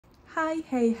Hi,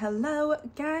 hey, hello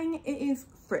gang, it is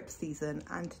Thrips season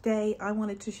and today I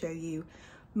wanted to show you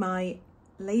my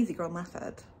lazy girl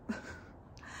method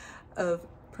of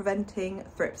preventing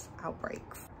thrips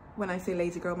outbreaks. When I say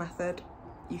lazy girl method,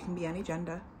 you can be any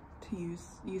gender to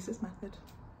use this method.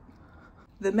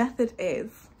 The method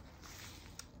is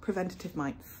preventative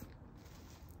mites.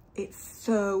 It's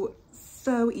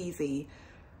so easy.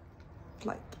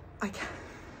 Like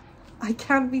I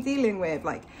can't be dealing with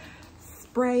like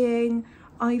spraying,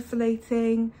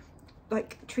 isolating,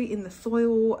 like treating the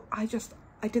soil. I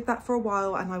did that for a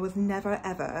while and I was never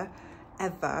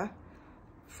ever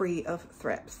free of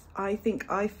thrips. I think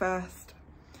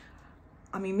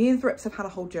me and thrips have had a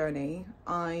whole journey.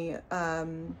 I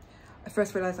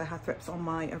first realized I had thrips on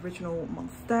my original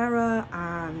monstera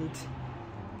and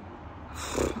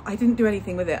I didn't do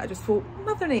anything with it. I just thought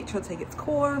Mother Nature will take its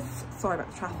course. Sorry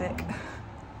about the traffic.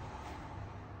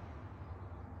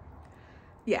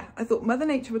 Yeah, I thought Mother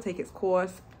Nature would take its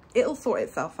course. It'll sort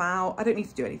itself out. I don't need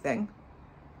to do anything.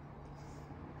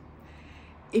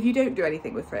 If you don't do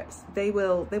anything with thrips, they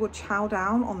will chow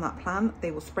down on that plant. They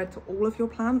will spread to all of your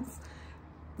plants.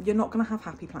 You're not going to have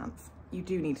happy plants. You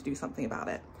do need to do something about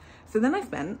it. So then I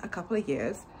spent a couple of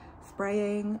years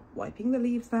spraying, wiping the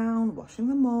leaves down, washing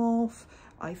them off,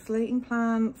 isolating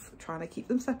plants, trying to keep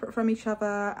them separate from each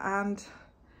other, and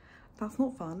that's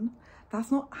not fun.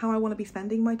 That's not how I want to be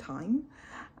spending my time.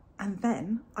 And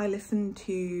then I listened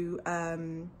to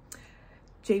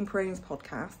Jane Perone's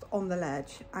podcast, On the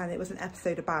Ledge, and it was an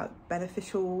episode about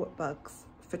beneficial bugs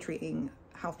for treating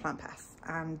houseplant pests.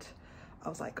 And I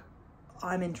was like,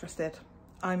 I'm interested.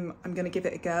 I'm going to give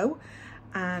it a go.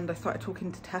 And I started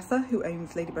talking to Tessa, who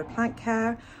owns Ladybird Plant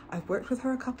Care. I've worked with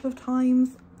her a couple of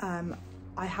times.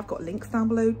 I have got links down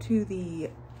below to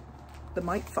the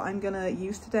mites that I'm going to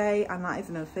use today, and that is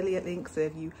an affiliate link. So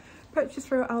if you purchase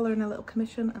through it, I'll earn a little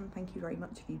commission, and thank you very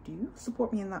much if you do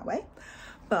support me in that way.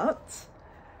 But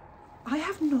I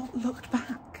have not looked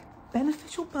back.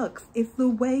 Beneficial bugs is the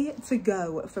way to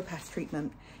go for pest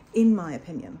treatment, in my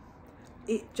opinion.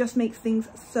 It just makes things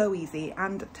so easy,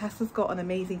 and Tessa's got an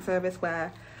amazing service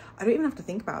where I don't even have to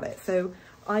think about it. So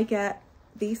I get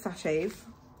these sachets.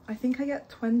 I think I get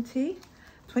 20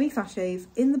 sachets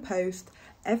in the post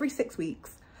every 6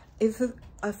 weeks. It's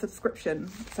a subscription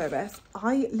service.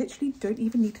 I literally don't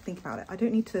even need to think about it. I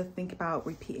don't need to think about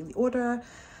repeating the order.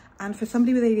 And for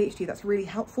somebody with ADHD, that's really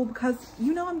helpful because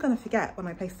you know I'm going to forget when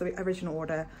I place the original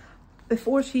order.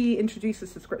 Before she introduced the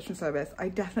subscription service, I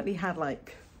definitely had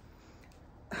like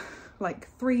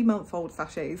 3-month-old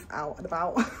sachets out and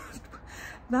about.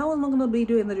 Now I'm not going to be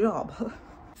doing the job.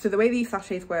 So the way these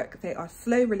sachets work, they are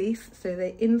slow release. So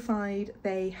inside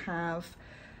they have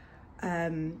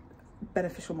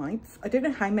beneficial mites. I don't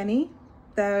know how many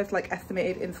there's like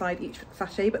estimated inside each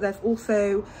sachet, but there's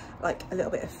also like a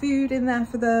little bit of food in there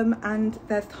for them, and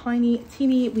there's teeny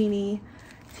weeny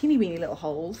little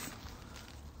holes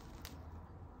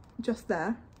just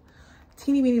there,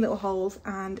 teeny weeny little holes,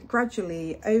 and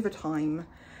gradually over time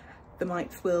the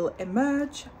mites will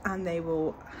emerge and they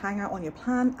will hang out on your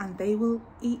plant and they will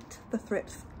eat the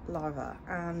thrips larvae,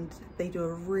 and they do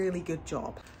a really good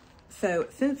job. So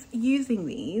since using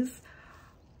these,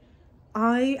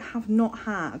 I have not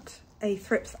had a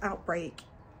thrips outbreak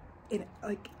in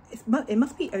it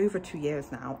must be over 2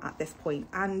 years now at this point.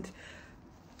 And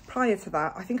prior to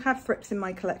that, I think I had thrips in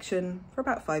my collection for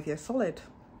about 5 years solid.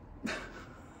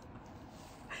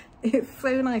 It's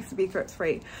so nice to be thrips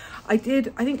free. I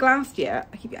think last year,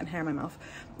 I keep getting hair in my mouth.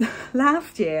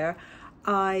 Last year,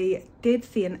 I did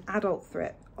see an adult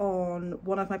thrip on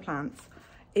one of my plants.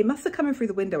 It must have come in through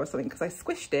the window or something because I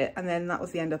squished it and then that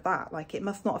was the end of that. Like, it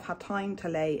must not have had time to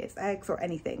lay its eggs or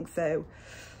anything. So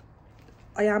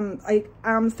I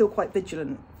am still quite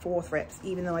vigilant for thrips,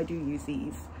 even though I do use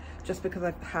these, just because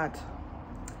I've had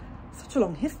such a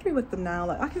long history with them now.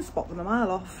 Like, I can spot them a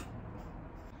mile off.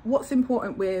 What's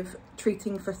important with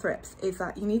treating for thrips is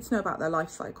that you need to know about their life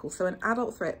cycle. So an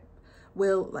adult thrip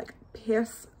will like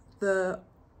pierce the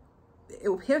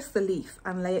leaf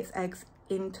and lay its eggs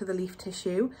into the leaf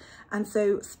tissue, and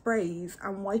so sprays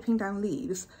and wiping down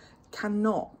leaves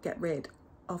cannot get rid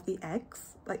of the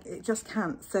eggs. Like, it just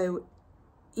can't. So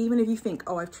even if you think,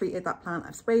 oh, I've treated that plant,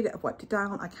 I've sprayed it, I've wiped it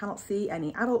down, I cannot see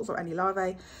any adults or any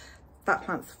larvae, that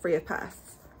plant's free of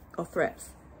pests or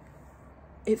thrips,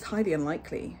 it's highly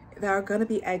unlikely. There are going to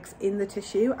be eggs in the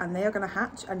tissue and they are going to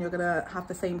hatch, and you're going to have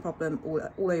the same problem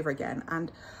all over again. And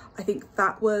I think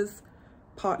that was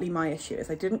partly my issue, is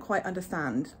I didn't quite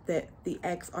understand that the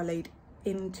eggs are laid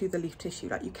into the leaf tissue.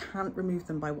 Like, you can't remove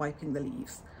them by wiping the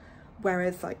leaves.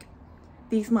 Whereas like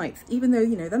these mites, even though,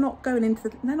 you know, they're not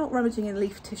rummaging in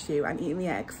leaf tissue and eating the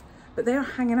eggs, but they are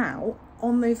hanging out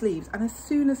on those leaves, and as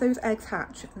soon as those eggs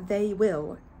hatch, they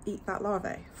will eat that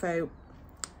larvae. So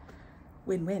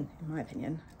win-win, in my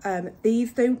opinion.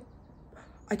 These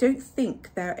I don't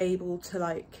think they're able to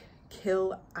like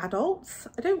kill adults.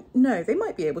 I don't know, they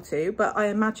might be able to, but I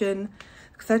imagine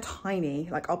because they're tiny,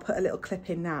 like I'll put a little clip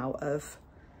in now of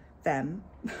them.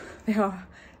 They are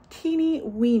teeny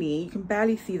weeny, you can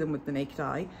barely see them with the naked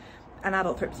eye, and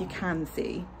adult thrips you can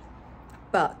see.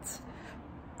 But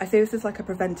I say this is like a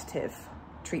preventative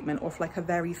treatment, or for like a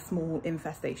very small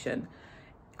infestation.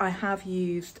 I have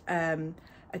used a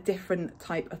different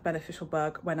type of beneficial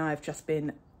bug when I've just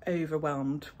been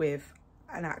overwhelmed with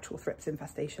an actual thrips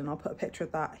infestation. I'll put a picture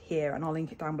of that here and I'll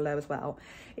link it down below as well.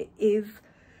 It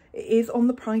is on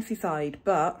the pricey side,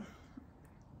 but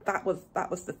that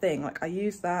was the thing. Like I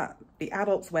used that, the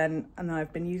adults went, and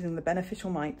I've been using the beneficial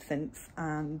mite since,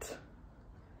 and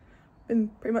been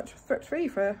pretty much thrips free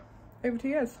for over 2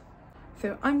 years.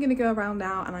 So I'm going to go around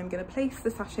now and I'm going to place the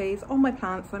sachets on my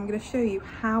plants, and I'm going to show you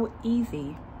how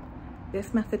easy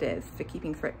this method is for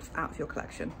keeping thrips out of your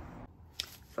collection.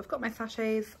 So I've got my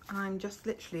sachets, and I'm just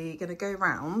literally going to go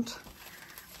around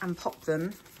and pop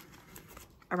them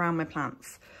around my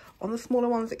plants. On the smaller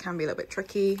ones it can be a little bit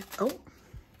tricky. Oh,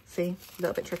 see, a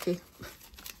little bit tricky.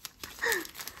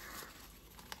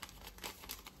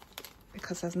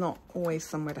 Because there's not always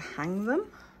somewhere to hang them,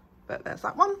 but there's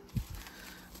that one.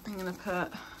 I'm going to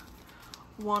put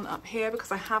one up here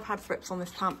because I have had thrips on this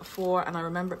plant before, and I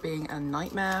remember it being a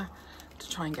nightmare to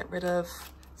try and get rid of,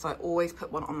 so I always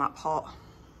put one on that pot.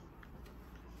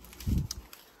 I'm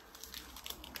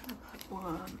going to put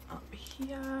one up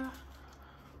here,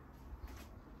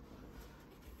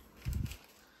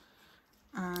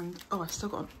 and oh, I've still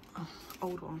got an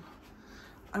old one.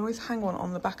 I always hang one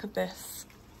on the back of this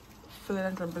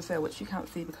Philodendron Brazil, which you can't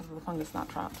see because of the fungus gnat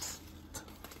traps.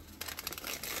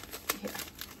 Here.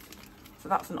 So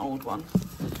that's an old one.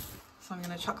 So I'm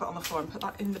going to chuck that on the floor and put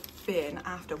that in the bin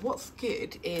after. What's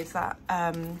good is that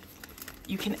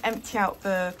you can empty out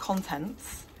the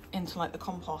contents into like the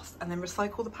compost and then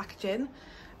recycle the packaging.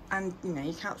 And you know,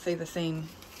 you can't say the same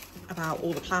about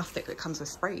all the plastic that comes with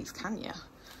sprays, can you?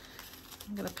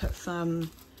 I'm going to put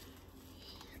some,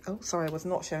 oh sorry, I was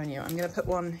not showing you. I'm going to put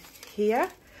one here.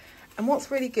 And what's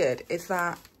really good is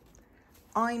that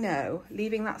I know,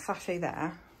 leaving that sachet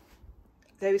there,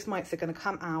 those mites are going to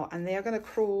come out and they are going to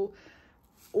crawl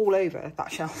all over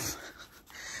that shelf,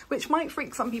 which might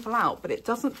freak some people out, but it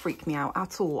doesn't freak me out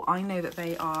at all. I know that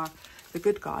they are the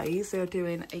good guys. They're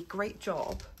doing a great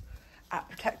job at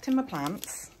protecting my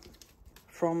plants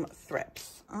from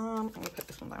thrips. I'm going to put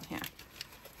this one down here.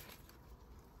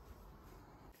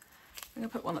 I'm going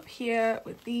to put one up here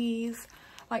with these.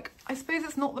 Like, I suppose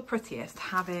it's not the prettiest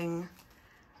having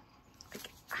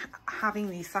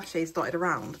these sachets dotted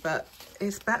around, but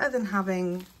it's better than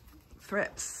having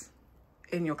thrips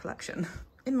in your collection,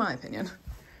 in my opinion.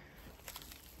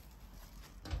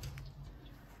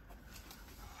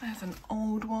 There's an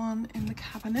old one in the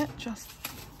cabinet just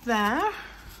there. So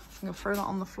I'm going to throw that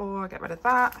on the floor, get rid of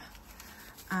that.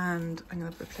 And I'm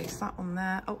going to replace that one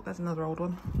there. Oh, there's another old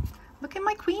one. Look at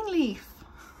my queen leaf.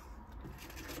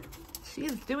 She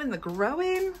is doing the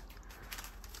growing.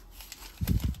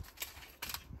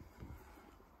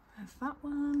 There's that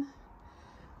one.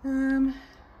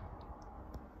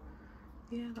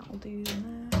 Yeah, that will do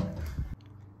there.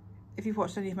 If you've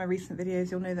watched any of my recent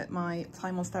videos, you'll know that my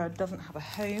Thai monstera doesn't have a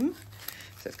home.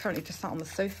 So it's currently just sat on the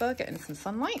sofa getting some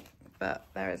sunlight, but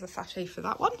there is a sachet for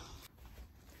that one.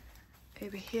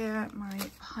 Over here, my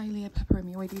Hylia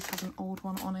peperomioides has an old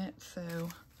one on it, so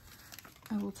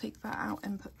I will take that out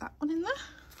and put that one in there.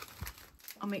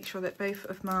 I'll make sure that both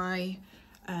of my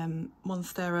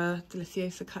Monstera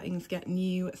deliciosa cuttings get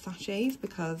new sachets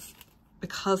because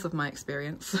of my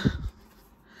experience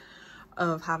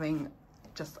of having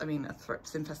just, a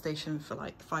thrips infestation for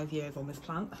like 5 years on this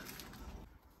plant.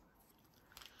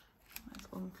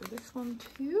 There's one for this one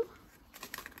too.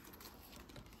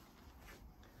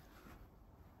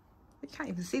 You can't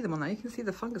even see them on there, you can see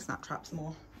the fungus gnat traps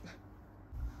more.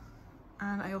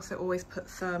 And I also always put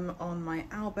some on my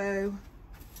elbow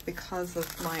because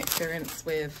of my experience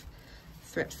with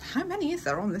thrips. How many is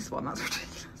there on this one? That's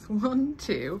ridiculous. 1,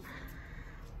 2,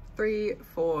 3,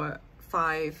 4,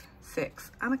 5,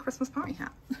 6, and a Christmas party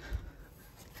hat.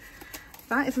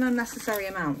 That is an unnecessary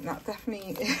amount. That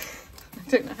definitely, I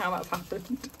don't know how that's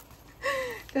happened.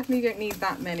 Definitely don't need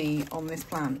that many on this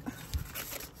plant.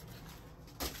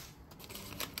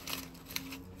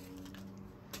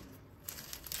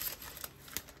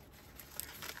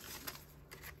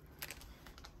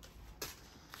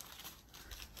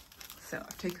 So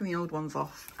I've taken the old ones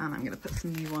off and I'm going to put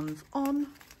some new ones on.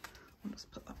 I'll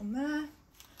just put that on there.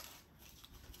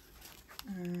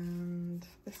 And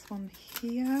this one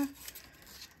here.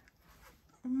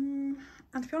 And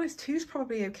to be honest, 2's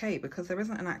probably okay because there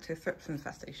isn't an active thrips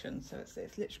infestation, so it's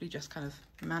literally just kind of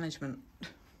management. You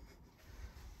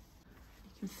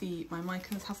can see my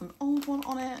mycons has an old one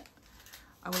on it.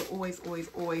 I will always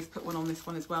put one on this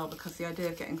one as well because the idea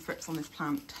of getting thrips on this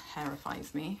plant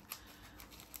terrifies me.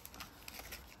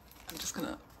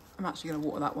 I'm actually gonna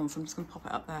water that one, so I'm just gonna pop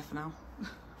it up there for now.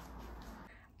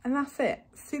 And that's it.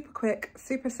 Super quick,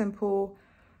 super simple.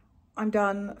 I'm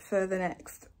done for the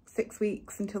next 6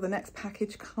 weeks until the next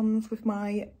package comes with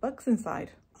my bugs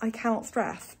inside. I cannot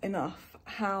stress enough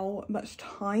how much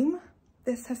time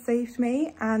this has saved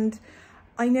me, and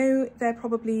I know they're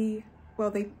probably,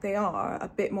 well, they are a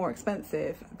bit more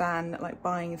expensive than like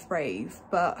buying sprays,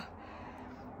 but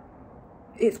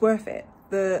it's worth it.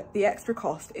 The extra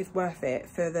cost is worth it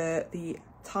for the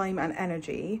time and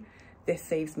energy this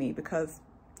saves me, because,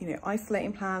 you know,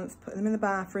 isolating plants, putting them in the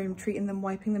bathroom, treating them,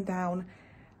 wiping them down,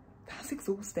 that's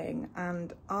exhausting,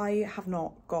 and I've just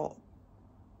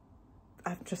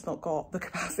not got the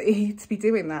capacity to be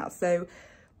doing that. So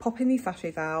popping these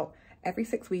sachets out every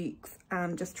 6 weeks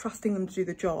and just trusting them to do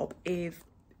the job is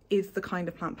the kind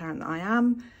of plant parent that I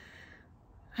am,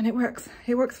 and it works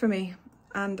for me,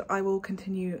 and I will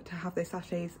continue to have those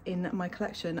sachets in my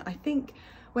collection. I think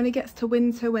when it gets to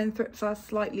winter, when thrips are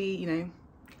slightly, you know,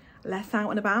 less out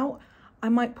and about, I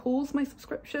might pause my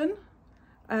subscription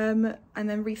and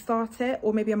then restart it,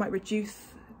 or maybe I might reduce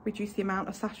the amount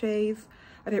of sachets.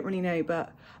 I don't really know,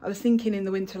 but I was thinking in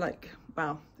the winter, like,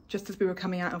 well, just as we were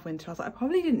coming out of winter, I was like, I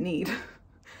probably didn't need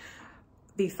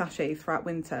these sachets throughout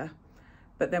winter,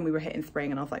 but then we were hitting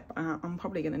spring and I was like, I'm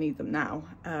probably going to need them now.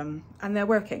 And they're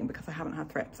working because I haven't had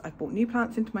thrips. I've brought new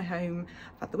plants into my home,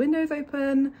 I've had the windows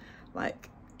open, like,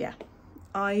 yeah,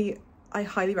 I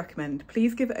highly recommend.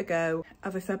 Please give it a go.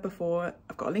 As I said before,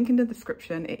 I've got a link in the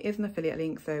description. It is an affiliate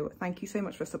link, so thank you so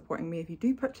much for supporting me if you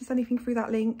do purchase anything through that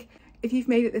link. If you've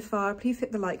made it this far, please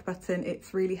hit the like button.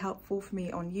 It's really helpful for me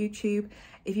on YouTube.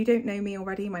 If you don't know me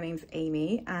already, my name's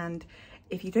Amy, and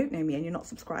if you don't know me and you're not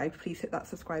subscribed, please hit that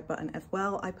subscribe button as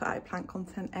well. I put out plant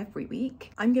content every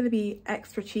week. I'm going to be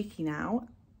extra cheeky now.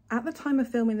 At the time of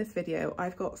filming this video,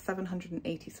 I've got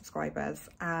 780 subscribers,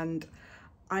 and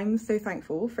I'm so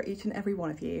thankful for each and every one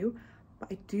of you,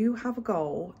 but I do have a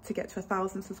goal to get to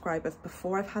 1,000 subscribers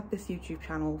before I've had this YouTube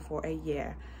channel for a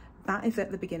year. That is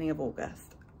at the beginning of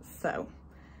August. So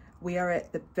we are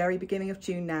at the very beginning of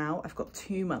June now. I've got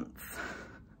 2 months,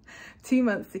 2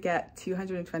 months to get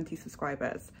 220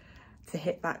 subscribers to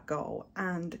hit that goal.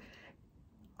 And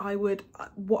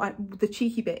the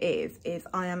cheeky bit is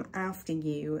I am asking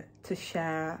you to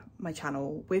share my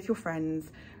channel with your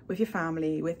friends, with your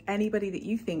family, with anybody that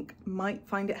you think might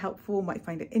find it helpful, might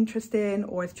find it interesting,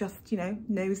 or is just, you know,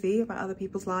 nosy about other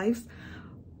people's lives.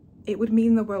 It would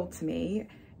mean the world to me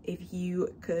if you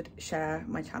could share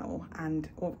my channel and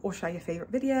or share your favorite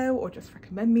video, or just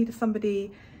recommend me to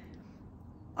somebody.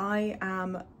 I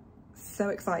am so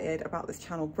excited about this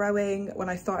channel growing. When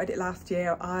I started it last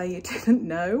year, I didn't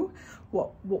know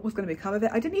what was going to become of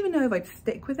it. I didn't even know if I'd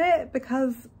stick with it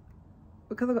because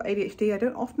I've got ADHD. I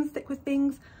don't often stick with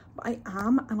things, but I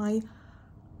am, and I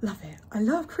love it. I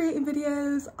love creating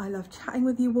videos. I love chatting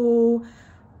with you all.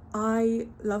 I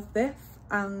love this,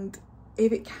 and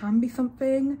if it can be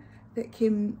something that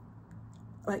can,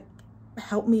 like,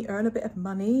 help me earn a bit of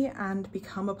money and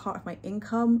become a part of my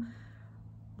income,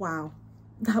 wow,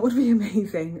 that would be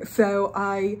amazing. So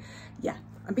I'm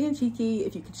being cheeky.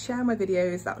 If you could share my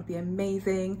videos, that would be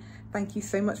amazing. Thank you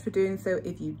so much for doing so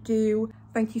if you do.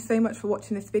 Thank you so much for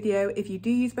watching this video. If you do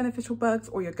use beneficial bugs,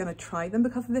 or you're going to try them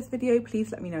because of this video,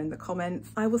 please let me know in the comments.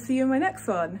 I will see you in my next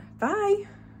one. Bye.